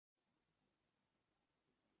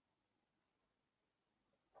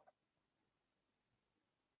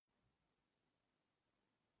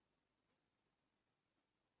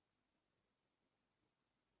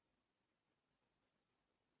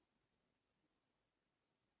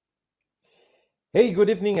Hey, good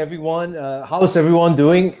evening, everyone. How's everyone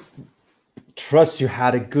doing? Trust you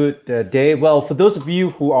had a good day. Well, for those of you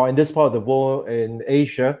who are in this part of the world in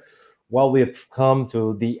Asia, well, we've come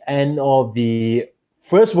to the end of the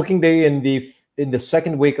first working day in the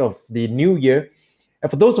second week of the new year.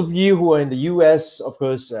 And for those of you who are in the US, of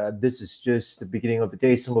course, this is just the beginning of the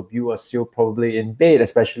day. Some of you are still probably in bed,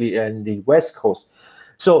 especially in the West Coast.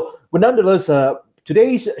 But nonetheless,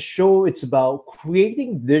 today's show it's about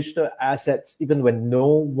creating digital assets even when no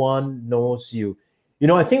one knows you.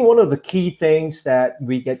 I think one of the key things that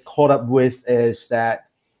we get caught up with is that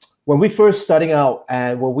when we first starting out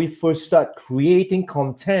and when we first start creating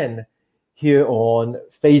content here on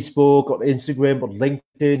Facebook or Instagram or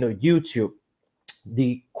LinkedIn or YouTube,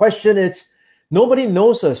 the question is nobody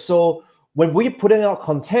knows us. So when we're putting out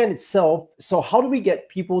content itself, so how do we get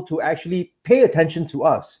people to actually pay attention to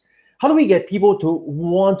us? How do we get people to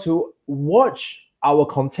want to watch our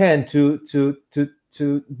content, to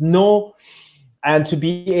know and to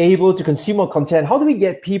be able to consume our content? How do we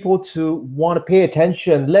get people to want to pay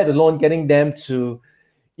attention, let alone getting them to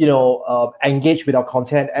engage with our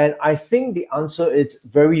content? And I think the answer is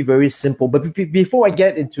very, very simple. But before I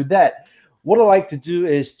get into that, what I like to do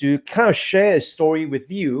is to kind of share a story with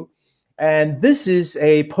you. And this is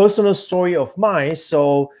a personal story of mine.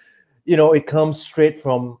 So, it comes straight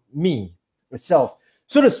from me itself.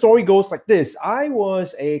 So the story goes like this. I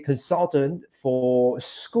was a consultant for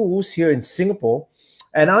schools here in Singapore,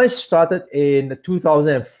 and I started in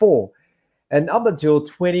 2004. And up until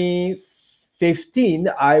 2015,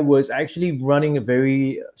 I was actually running a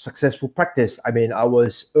very successful practice. I mean, I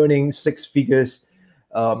was earning six figures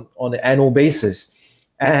on an annual basis.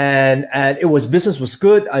 And business was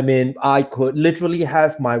good. I mean, I could literally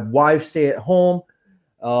have my wife stay at home.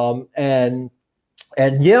 And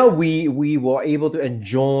yeah, we were able to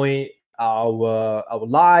enjoy our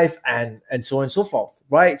life and so on and so forth,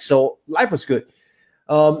 right? So life was good.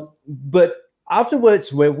 But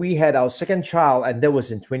afterwards, when we had our second child, and that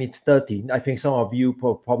was in 2013, I think some of you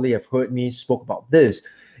probably have heard me spoke about this.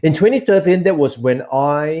 In 2013, that was when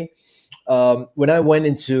I went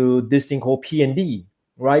into this thing called PND,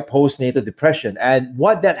 right? Postnatal depression. And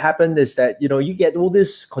what that happened is that, you get all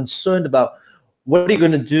this concern about what are you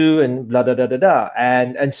going to do and blah, blah, blah, blah, blah.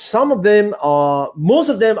 And some of them most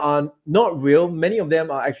of them are not real. Many of them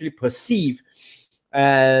are actually perceived.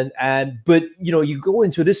 But you go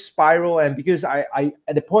into this spiral, and because I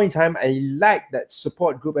at the point in time, I lacked that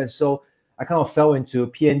support group. And so I kind of fell into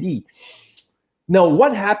PND. Now,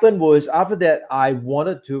 what happened was after that, I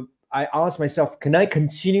asked myself, can I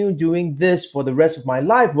continue doing this for the rest of my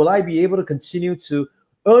life? Will I be able to continue to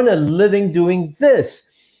earn a living doing this?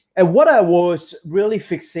 And what I was really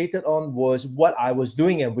fixated on was what I was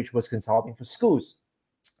doing, and which was consulting for schools.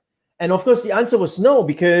 And of course, the answer was no,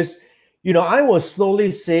 because, I was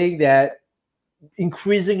slowly saying that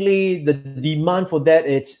increasingly the demand for that,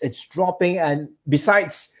 it's dropping. And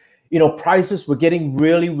besides, prices were getting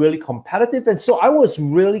really, really competitive. And so I was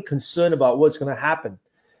really concerned about what's going to happen.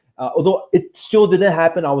 Although it still didn't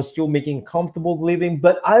happen, I was still making a comfortable living,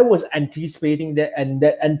 but I was anticipating that, and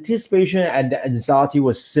that anticipation and the anxiety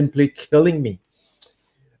was simply killing me.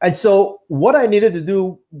 And so what I needed to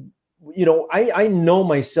do, I know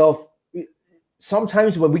myself,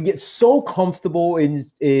 sometimes when we get so comfortable in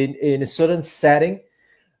a certain setting,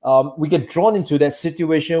 we get drawn into that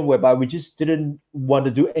situation whereby we just didn't want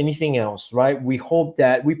to do anything else, right? We hope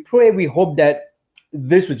that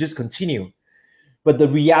this would just continue. But the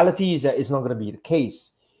reality is that it's not going to be the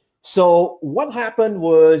case. So what happened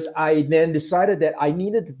was I then decided that I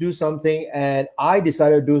needed to do something, and I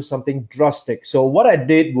decided to do something drastic. So what I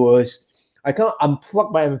did was I kind of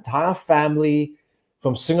unplugged my entire family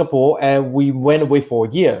from Singapore, and we went away for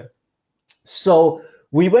a year. So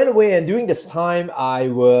we went away, and during this time,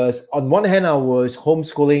 on one hand, I was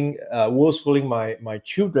schooling my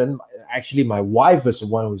children. Actually, my wife was the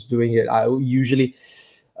one who was doing it. I usually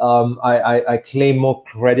I claim more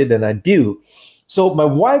credit than I do. So my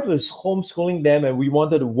wife was homeschooling them, and we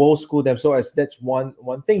wanted to world school them. So that's one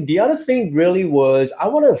thing. The other thing really was I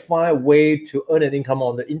wanted to find a way to earn an income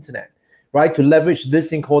on the internet, right? To leverage this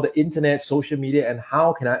thing called the internet, social media, and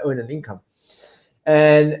how can I earn an income?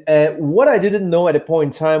 And what I didn't know at the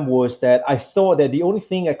point in time was that I thought that the only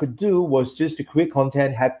thing I could do was just to create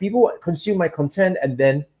content, have people consume my content, and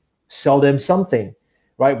then sell them something.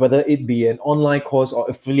 Right, whether it be an online course or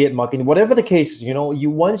affiliate marketing, whatever the case,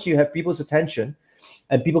 once you have people's attention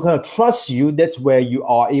and people kind of trust you, that's where you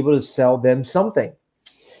are able to sell them something.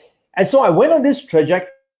 And so I went on this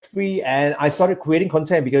trajectory, and I started creating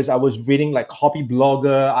content because I was reading like Hobby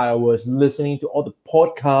Blogger, I was listening to all the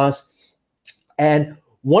podcasts, and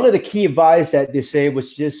one of the key advice that they say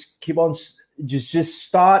was just keep on, just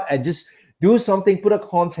start and just do something, put a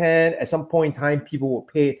content. At some point in time, people will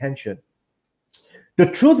pay attention. The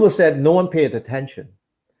truth was that no one paid attention.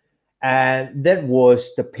 And that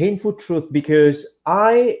was the painful truth, because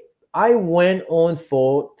I went on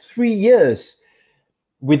for 3 years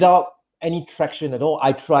without any traction at all.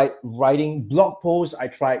 I tried writing blog posts, I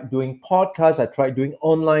tried doing podcasts, I tried doing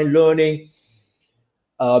online learning,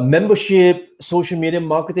 membership, social media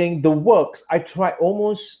marketing, the works. I tried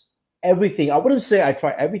almost everything. I wouldn't say I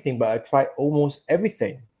tried everything, but I tried almost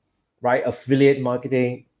everything, right? Affiliate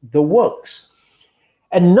marketing, the works.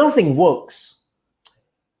 And nothing works.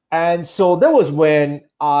 And so that was when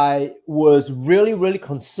I was really, really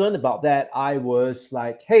concerned about that. I was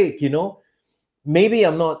like, hey, maybe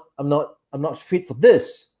I'm not fit for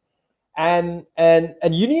this. And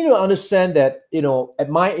you need to understand that, at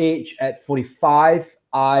my age, at 45,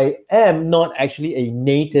 I am not actually a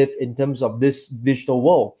native in terms of this digital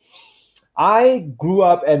world. I grew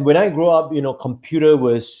up, and when I grew up, computer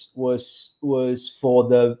was for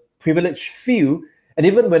the privileged few. And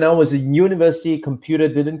even when I was in university, computer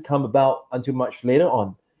didn't come about until much later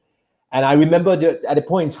on. And I remember that at a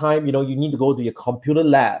point in time, you need to go to your computer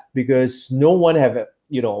lab, because no one have,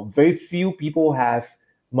 very few people have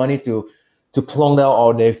money to plunk out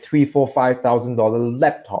on their $3,000, $4,000, $5,000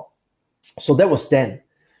 laptop. So that was then.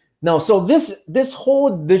 Now, so this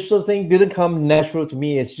whole digital thing didn't come natural to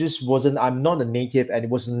me. It just wasn't. I'm not a native, and it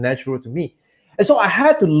wasn't natural to me. And so I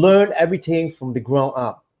had to learn everything from the ground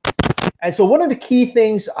up. And so one of the key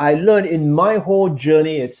things I learned in my whole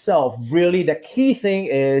journey itself, really the key thing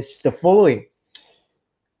is the following: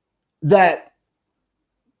 that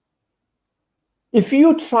if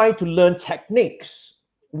you try to learn techniques,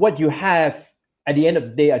 what you have at the end of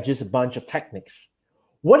the day are just a bunch of techniques.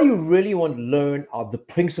 What you really want to learn are the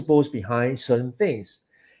principles behind certain things.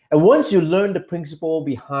 And once you learn the principle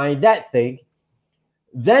behind that thing,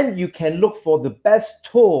 then you can look for the best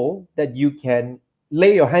tool that you can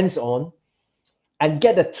lay your hands on and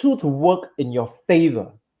get the tool to work in your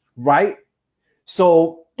favor, right?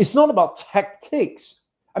 So it's not about tactics.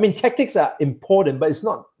 I mean, tactics are important, but it's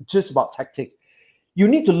not just about tactics. You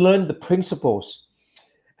need to learn the principles.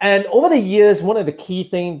 And over the years, one of the key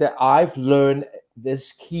things that I've learned,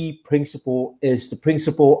 this key principle, is the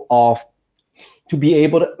principle of to be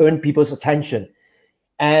able to earn people's attention.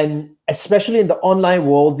 And especially in the online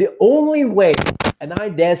world, the only way, and I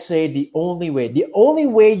dare say the only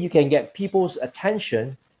way you can get people's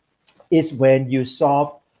attention is when you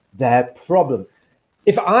solve their problem.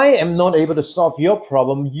 If I am not able to solve your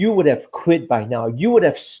problem, you would have quit by now. You would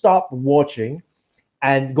have stopped watching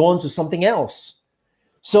and gone to something else.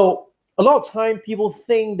 So a lot of time people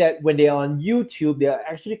think that when they are on YouTube, they are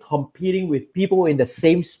actually competing with people in the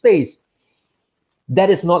same space.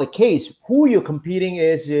 That is not the case. Who you're competing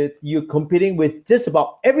is you're competing with just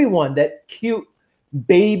about everyone. That cute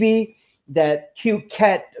baby, that cute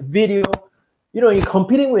cat video, you're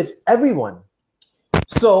competing with everyone.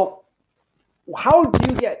 So how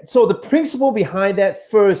do you get, so the principle behind that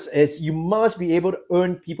first is you must be able to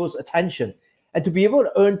earn people's attention. And to be able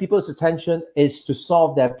to earn people's attention is to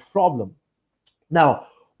solve their problem. Now,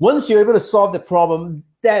 once you're able to solve the problem,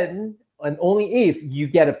 then, and only if, you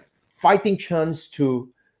get a fighting chance to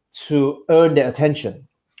earn their attention,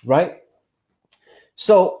 right?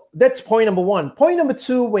 So that's point number one. Point number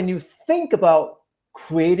two, when you think about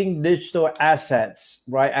creating digital assets,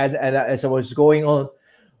 right? And as I was going on,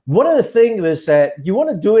 one of the things is that you want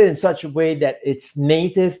to do it in such a way that it's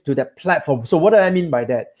native to that platform. So what do I mean by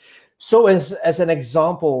that? So as an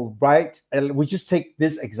example, right? And we just take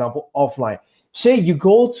this example offline. Say you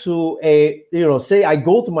go to say I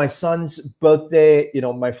go to my son's birthday,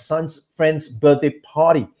 my son's friend's birthday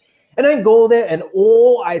party. And I go there and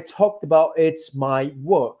all I talked about, it's my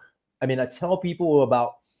work. I mean, I tell people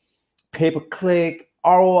about pay-per-click,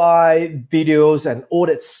 ROI videos and all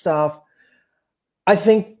that stuff. I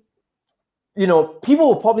think, people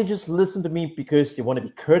will probably just listen to me because they want to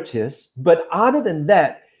be courteous. But other than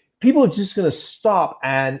that, people are just going to stop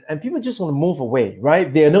and people just want to move away,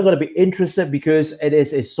 right? They're not going to be interested because it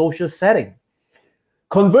is a social setting.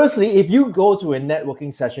 Conversely, if you go to a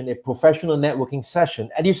networking session, a professional networking session,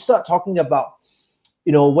 and you start talking about,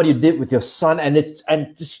 what you did with your son, and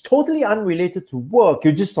it's totally unrelated to work.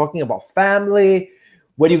 You're just talking about family,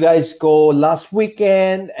 where you guys go last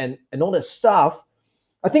weekend, and all that stuff.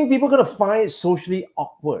 I think people are going to find it socially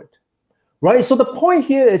awkward, right? So the point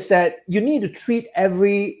here is that you need to treat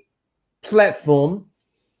every platform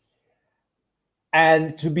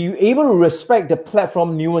and to be able to respect the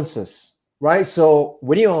platform nuances, right? So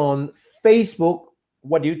when you're on Facebook,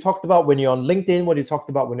 what you talked about when you're on LinkedIn, what you talked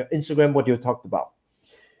about when you're on Instagram, what you talked about.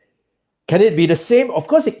 Can it be the same? Of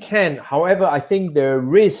course it can. However, I think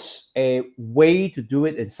there is a way to do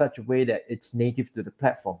it in such a way that it's native to the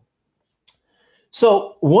platform.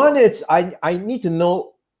 So one is I need to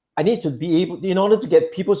know, I need to be able, in order to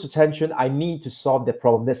get people's attention, I need to solve their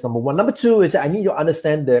problem. That's number one. Number two is I need to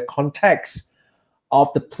understand the context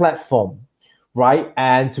of the platform, right?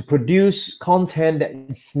 And to produce content that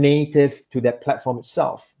is native to that platform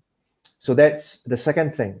itself. So that's the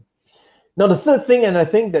second thing. Now, the third thing, and I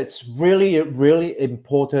think that's really, really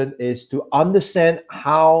important, is to understand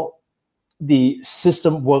how the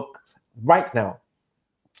system works right now.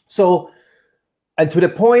 So, and to the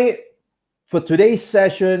point, for today's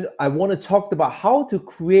session, I want to talk about how to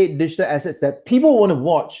create digital assets that people want to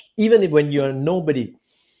watch, even when you're nobody.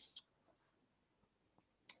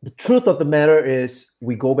 The truth of the matter is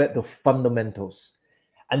we go back to fundamentals.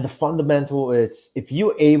 And the fundamental is if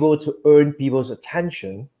you're able to earn people's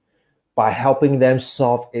attention by helping them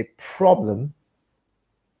solve a problem,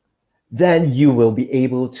 then you will be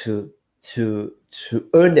able to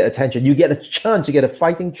earn their attention. You get a chance, you get a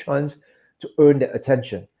fighting chance to earn their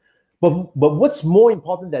attention. But what's more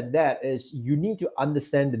important than that is you need to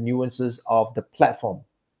understand the nuances of the platform.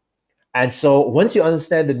 And so once you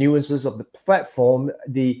understand the nuances of the platform,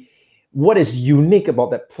 what is unique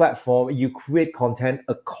about that platform, you create content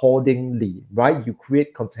accordingly, right? You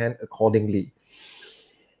create content accordingly.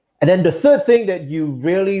 And then the third thing that you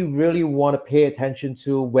really, really want to pay attention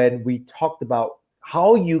to when we talked about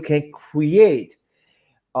how you can create,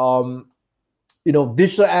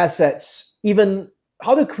 digital assets, even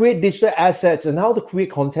how to create digital assets and how to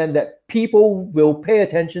create content that people will pay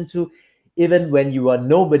attention to even when you are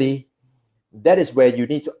nobody, that is where you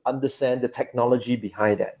need to understand the technology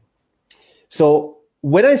behind that. So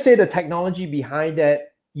when I say the technology behind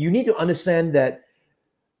that, you need to understand that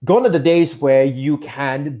gone are the days where you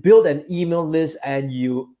can build an email list and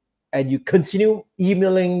you continue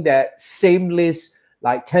emailing that same list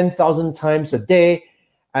like 10,000 times a day.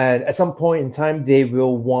 And at some point in time, they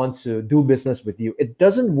will want to do business with you. It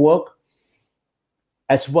doesn't work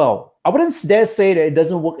as well. I wouldn't dare say that it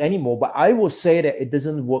doesn't work anymore, but I will say that it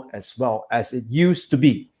doesn't work as well as it used to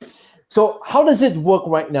be. So how does it work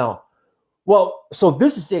right now? Well, so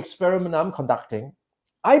this is the experiment I'm conducting.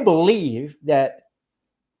 I believe that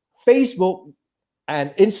Facebook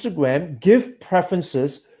and Instagram give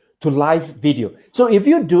preferences to live video. So if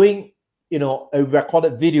you're doing a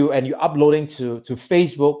recorded video and you're uploading to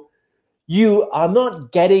Facebook, you are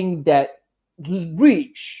not getting that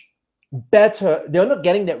reach better. They're not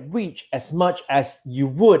getting that reach as much as you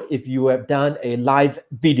would if you have done a live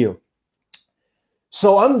video.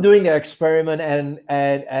 So I'm doing an experiment, and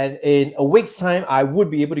in a week's time, I would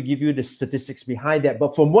be able to give you the statistics behind that.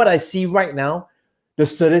 But from what I see right now, the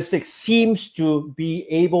statistics seems to be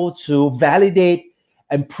able to validate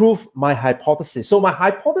and prove my hypothesis. So my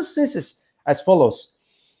hypothesis is as follows.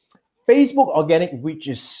 Facebook organic reach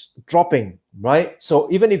is dropping, right?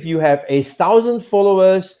 So even if you have 1,000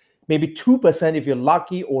 followers, maybe 2%, if you're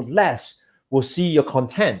lucky, or less, will see your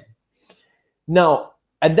content. Now,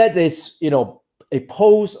 and that is, a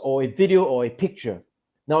post or a video or a picture.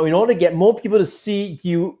 Now, in order to get more people to see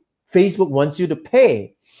you, Facebook wants you to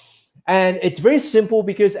pay. And it's very simple,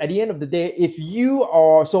 because at the end of the day, if you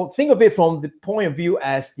are, so think of it from the point of view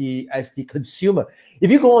as the consumer.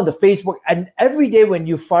 If you go on the Facebook and every day when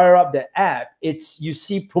you fire up the app, you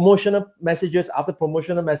see promotional messages after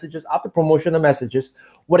promotional messages after promotional messages.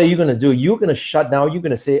 What are you going to do? You're going to shut down. You're going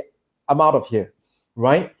to say, I'm out of here,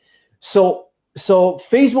 right? So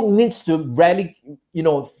Facebook needs to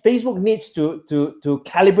Facebook needs to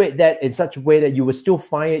calibrate that in such a way that you will still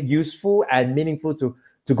find it useful and meaningful to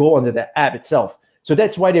go onto the app itself. So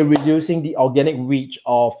that's why they're reducing the organic reach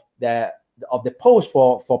of the post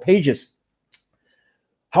for pages.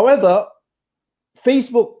 However,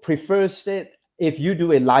 Facebook prefers it if you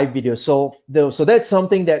do a live video. So that's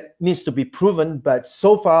something that needs to be proven, but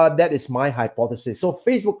so far that is my hypothesis. So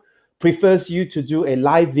Facebook prefers you to do a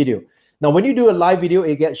live video. Now, when you do a live video,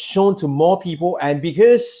 it gets shown to more people, and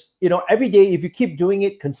because every day, if you keep doing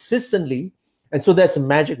it consistently, and so that's the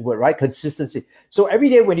magic word, right? Consistency. So every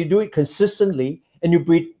day when you do it consistently and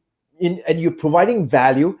you're providing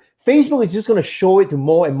value, Facebook is just going to show it to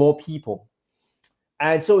more and more people.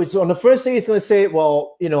 And so it's on the first day, it's going to say,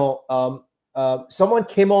 well, someone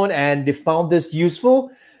came on and they found this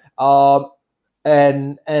useful.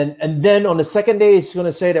 And then on the second day, it's going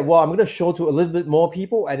to say that, well, I'm going to show to a little bit more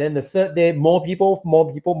people. And then the third day, more people.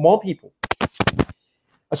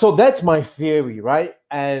 So that's my theory, right?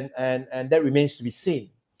 And that remains to be seen.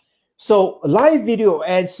 So live video,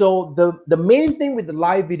 and so the main thing with the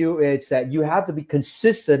live video is that you have to be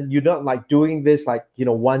consistent. You're not like doing this like, you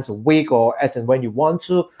know, once a week or as and when you want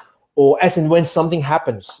to, or as and when something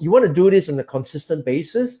happens. You want to do this on a consistent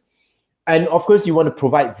basis, and of course you want to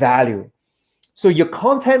provide value. So your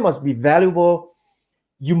content must be valuable.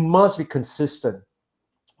 You must be consistent.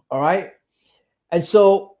 All right. And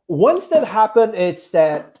so once that happens, it's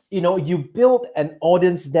that, you know, you build an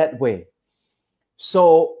audience that way.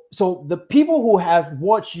 So the people who have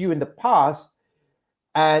watched you in the past,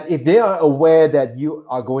 and if they are aware that you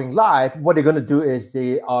are going live, what they're going to do is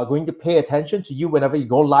they are going to pay attention to you whenever you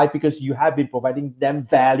go live, because you have been providing them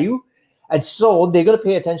value. And so they're going to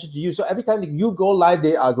pay attention to you. So every time that you go live,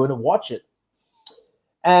 they are going to watch it.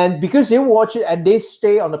 And because they watch it and they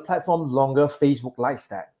stay on the platform longer, Facebook likes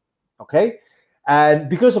that. Okay. And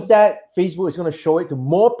because of that, Facebook is going to show it to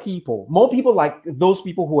more people like those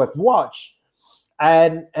people who have watched.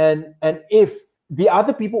 And if the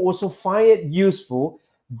other people also find it useful,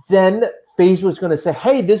 then Facebook is going to say,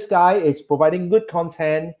 hey, this guy is providing good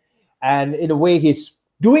content, and in a way he's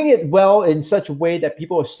doing it well in such a way that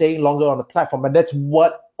people are staying longer on the platform. And that's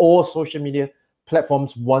what all social media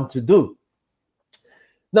platforms want to do.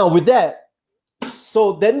 Now with that,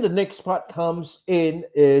 so then the next part comes in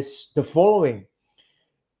is the following.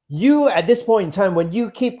 You, at this point in time, when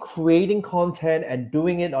you keep creating content and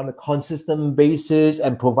doing it on a consistent basis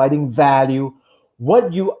and providing value,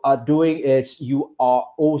 what you are doing is you are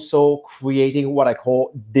also creating what I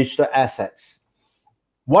call digital assets.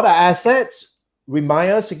 What are assets?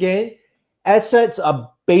 Remind us again. Assets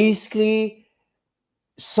are basically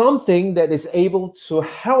something that is able to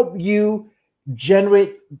help you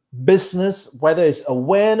generate business, whether it's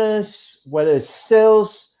awareness, whether it's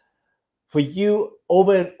sales, for you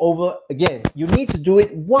over and over again. You need to do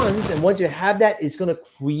it once, and once you have that, it's going to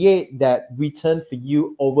create that return for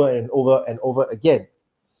you over and over and over again.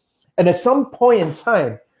 And at some point in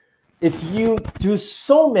time, if you do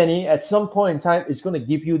so many, at some point in time, it's going to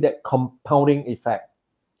give you that compounding effect.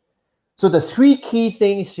 So the three key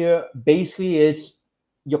things here basically is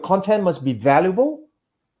your content must be valuable.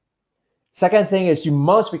 Second thing is you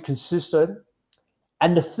must be consistent.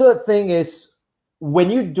 And the third thing is,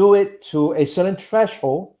 when you do it to a certain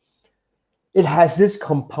threshold, it has this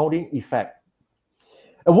compounding effect.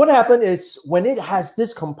 And what happens is when it has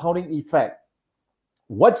this compounding effect,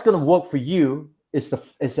 what's going to work for you is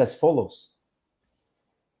as follows.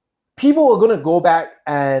 People are going to go back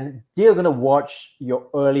and they're going to watch your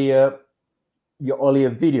earlier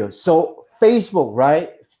videos. So Facebook,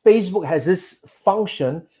 right? Facebook has this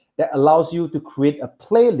function that allows you to create a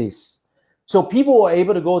playlist. So people are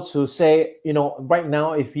able to go to, say, you know, right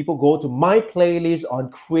now, if people go to my playlist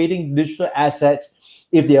on creating digital assets,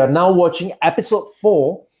 if they are now watching episode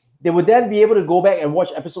 4, they would then be able to go back and watch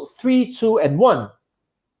episode 3, 2, and 1,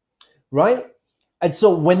 right? And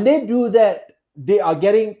so when they do that, they are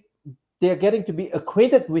getting to be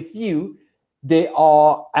acquainted with you.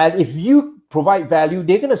 And if you provide value,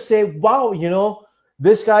 they're going to say, wow, you know,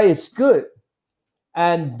 this guy is good.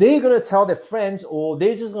 And they're going to tell their friends, or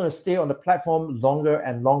they're just going to stay on the platform longer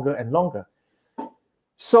and longer and longer.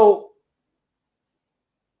 So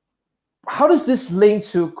how does this link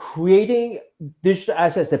to creating digital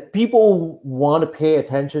assets that people want to pay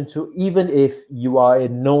attention to, even if you are a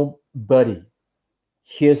nobody?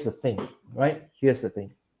 Here's the thing, right? Here's the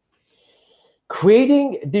thing.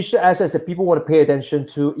 Creating digital assets that people want to pay attention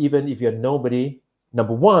to, even if you're nobody,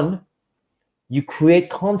 number one, you create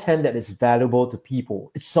content that is valuable to people.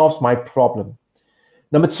 It solves my problem.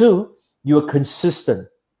 Number two, you are consistent,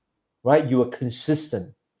 right? You are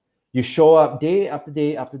consistent. You show up day after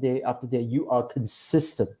day after day after day. You are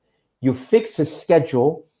consistent. You fix a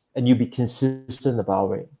schedule and you be consistent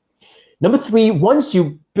about it. Number three, once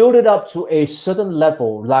you build it up to a certain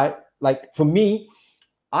level, like for me,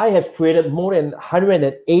 I have created more than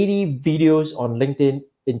 180 videos on LinkedIn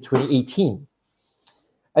in 2018.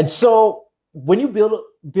 And so when you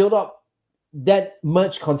build up that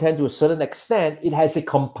much content to a certain extent, it has a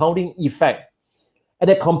compounding effect. And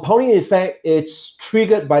the compounding effect is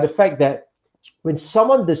triggered by the fact that when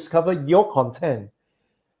someone discovers your content,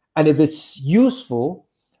 and if it's useful,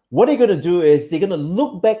 what they're going to do is they're going to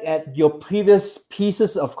look back at your previous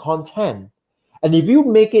pieces of content. And if you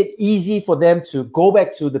make it easy for them to go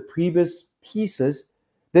back to the previous pieces,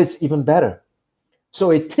 that's even better.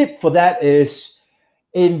 So a tip for that is,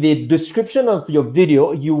 in the description of your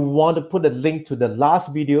video, you want to put a link to the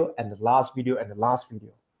last video and the last video and the last video.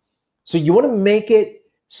 So you want to make it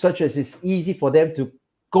such as it's easy for them to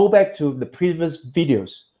go back to the previous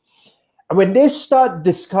videos. And when they start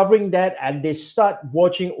discovering that and they start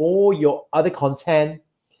watching all your other content,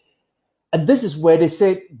 And this is where they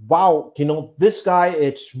say, wow, you know, this guy,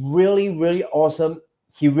 it's really, really awesome.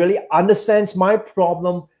 He really understands my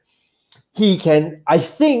problem. He can, I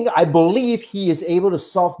believe he is able to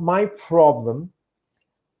solve my problem.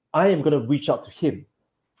 I am going to reach out to him.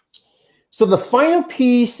 So the final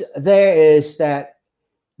piece there is that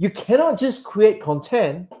you cannot just create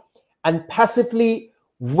content and passively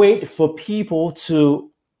wait for people to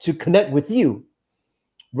connect with you,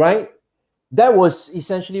 right? That was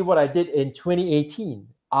essentially what I did in 2018.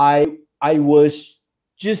 I was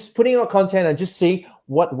just putting out content and just seeing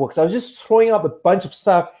what works. I was just throwing up a bunch of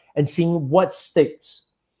stuff and seeing what sticks.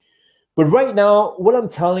 But right now, what I'm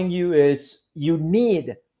telling you is you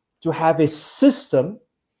need to have a system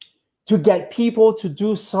to get people to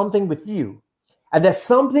do something with you. And that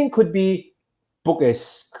something could be book a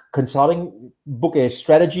consulting, book a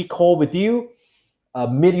strategy call with you,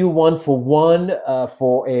 meet you one-for-one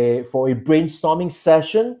for a brainstorming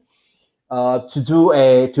session, to do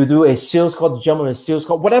a sales call, to jump on a sales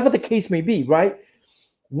call, whatever the case may be, right?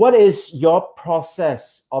 What is your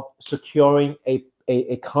process of securing a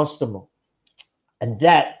customer? And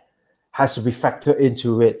that has to be factored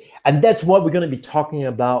into it. And that's what we're going to be talking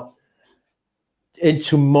about in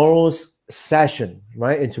tomorrow's session,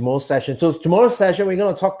 right? In tomorrow's session. So tomorrow's session, we're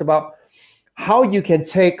going to talk about how you can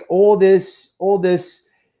take all this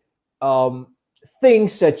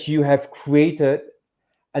things that you have created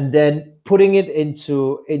and then putting it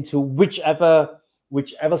into whichever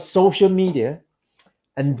social media,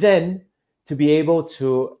 and then to be able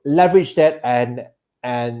to leverage that and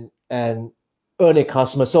earn a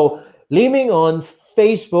customer. So Liming on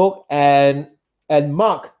Facebook and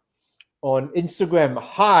Mark on Instagram.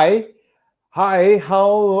 Hi,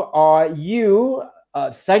 how are you?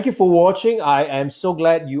 Thank you for watching. I am so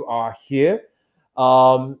glad you are here.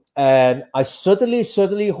 And I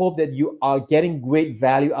certainly hope that you are getting great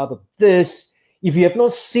value out of this. If you have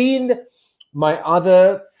not seen my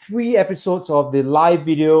other 3 episodes of the live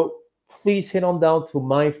video, please head on down to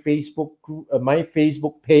my Facebook group, my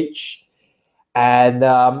Facebook page. And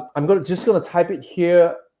I'm just gonna type it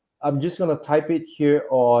here. I'm just gonna type it here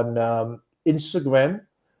on Instagram.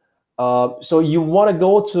 So you want to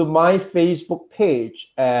go to my Facebook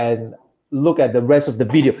page and look at the rest of the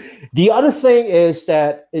video. The other thing is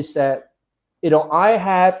that you know, I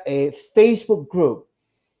have a Facebook group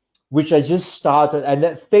which I just started, and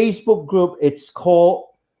that Facebook group, it's called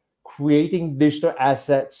Creating Digital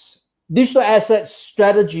Assets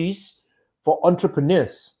Strategies for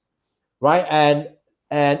Entrepreneurs, right?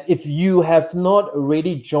 And if you have not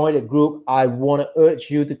already joined a group, I want to urge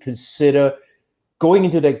you to consider going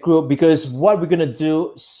into that group, because what we're going to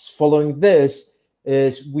do following this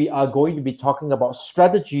is we are going to be talking about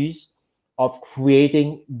strategies of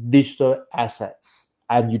creating digital assets.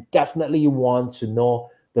 And you definitely want to know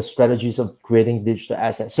the strategies of creating digital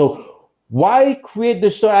assets. So why create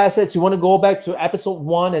digital assets? You want to go back to episode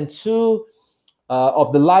 1 and 2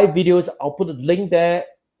 of the live videos. I'll put a link there.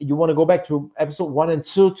 You want to go back to episode 1 and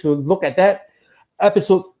 2 to look at that.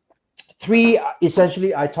 Episode 3,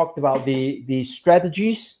 essentially, I talked about the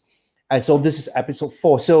strategies. And so this is episode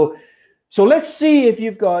 4. So let's see if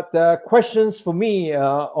you've got questions for me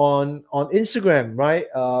on Instagram, right?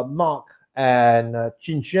 Mark and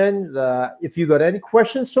Jinchen, if you got any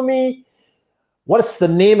questions for me. What's the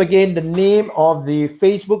name again? The name of the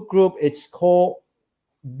Facebook group, it's called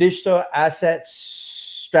Digital Assets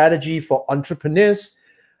Strategy for Entrepreneurs.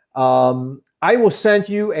 I will send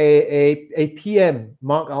you a PM,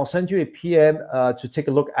 Mark. I'll send you a PM to take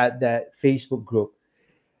a look at that Facebook group.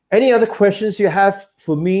 Any other questions you have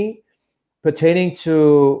for me pertaining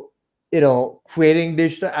to, you know, creating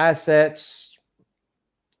digital assets,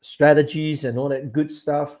 strategies, and all that good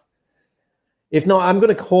stuff? If not, I'm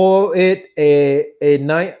going to call it a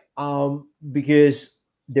night, because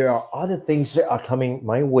there are other things that are coming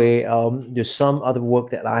my way. There's some other work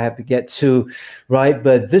that I have to get to, right?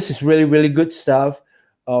 But this is really, really good stuff.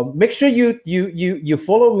 Make sure you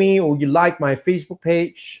follow me, or you like my Facebook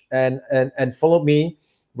page and follow me,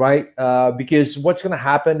 right? Because what's going to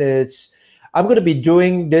happen is I'm going to be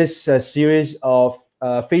doing this series of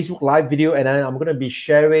Facebook live video, and I'm going to be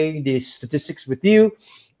sharing the statistics with you,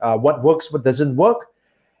 what works, what doesn't work.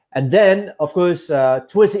 And then, of course,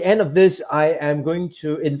 towards the end of this, I am going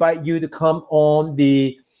to invite you to come on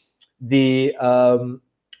the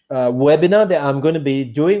webinar that I'm going to be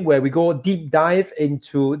doing, where we go deep dive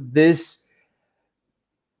into this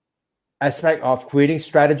aspect of creating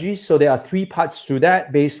strategies. So there are 3 parts to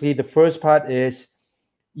that. Basically, the first part is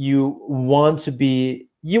you want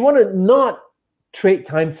to not trade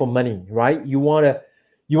time for money, right? You want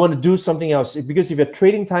to do something else, because if you're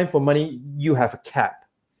trading time for money, you have a cap,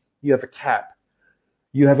 you have a cap.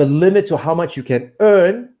 You have a limit to how much you can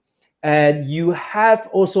earn, and you have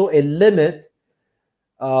also a limit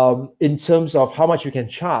in terms of how much you can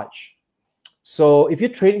charge. So if you're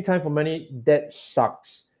trading time for money, that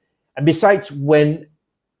sucks. And besides, when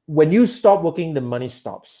you stop working, the money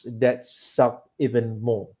stops. That sucks even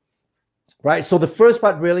more, right? So the first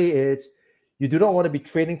part really is you do not want to be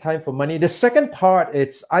trading time for money. The second part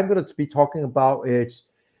I'm going to be talking about is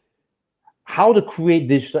how to create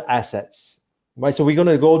digital assets. Right, so we're going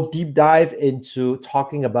to go deep dive into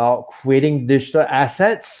talking about creating digital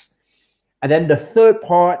assets. And then the third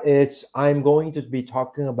part is I'm going to be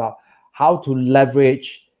talking about how to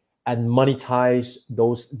leverage and monetize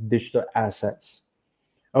those digital assets.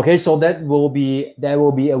 Okay, so there will be a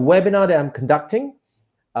webinar that I'm conducting,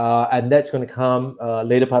 and that's going to come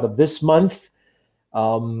later part of this month.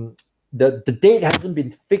 The date hasn't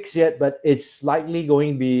been fixed yet, but it's likely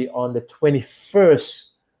going to be on the 21st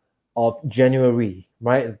of January,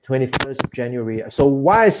 right? The 21st of January. So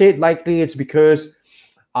why I say it likely, it's because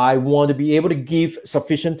I want to be able to give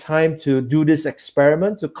sufficient time to do this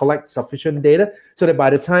experiment, to collect sufficient data, so that by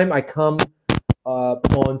the time I come on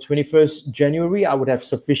 21st January, I would have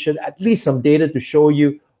sufficient, at least some data to show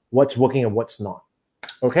you what's working and what's not.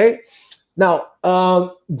 Okay. Now,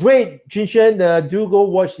 great, Jinshen, do go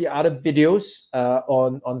watch the other videos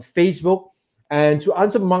on Facebook. And to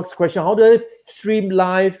answer Mark's question, how do I stream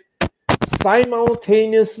live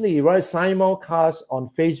simultaneously, right? Simulcast on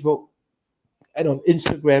Facebook and on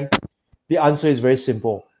Instagram? The answer is very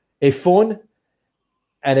simple: a phone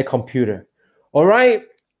and a computer. All right.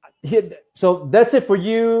 So that's it for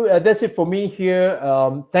you. That's it for me here.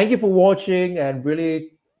 Thank you for watching, and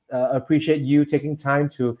really appreciate you taking time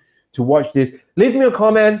to watch this. Leave me a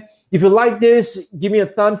comment. If you like this, give me a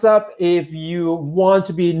thumbs up. If you want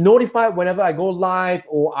to be notified whenever I go live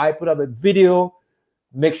or I put up a video,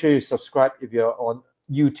 make sure you subscribe if you're on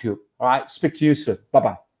YouTube. All right. Speak to you soon.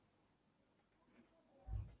 Bye-bye.